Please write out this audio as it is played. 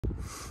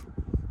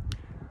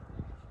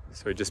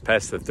So we just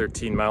passed the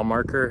 13-mile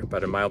marker.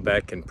 About a mile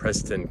back in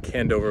Preston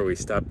Candover, we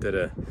stopped at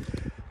a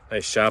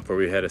nice shop where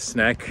we had a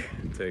snack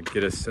to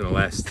get us in the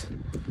last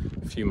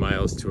few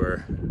miles to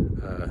our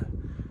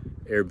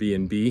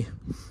Airbnb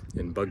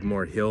in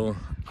Bugmore Hill,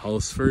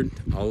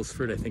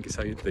 Alresford, I think is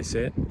how they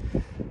say it.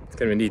 It's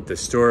kind of neat. The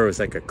store was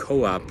like a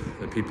co-op.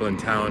 The people in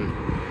town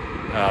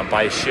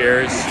buy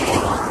shares,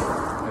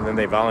 and then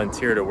they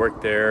volunteer to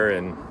work there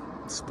and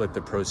split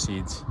the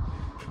proceeds.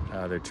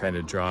 They're trying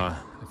to draw,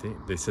 I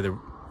think they said there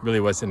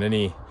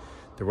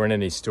weren't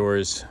any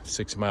stores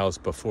 6 miles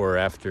before or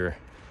after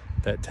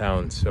that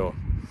town. So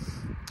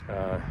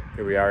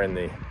here we are in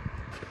the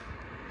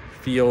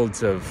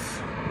fields of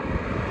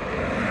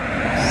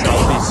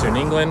southeastern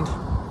England,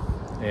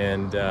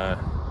 and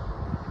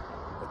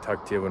I'll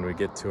talk to you when we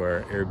get to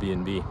our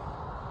Airbnb.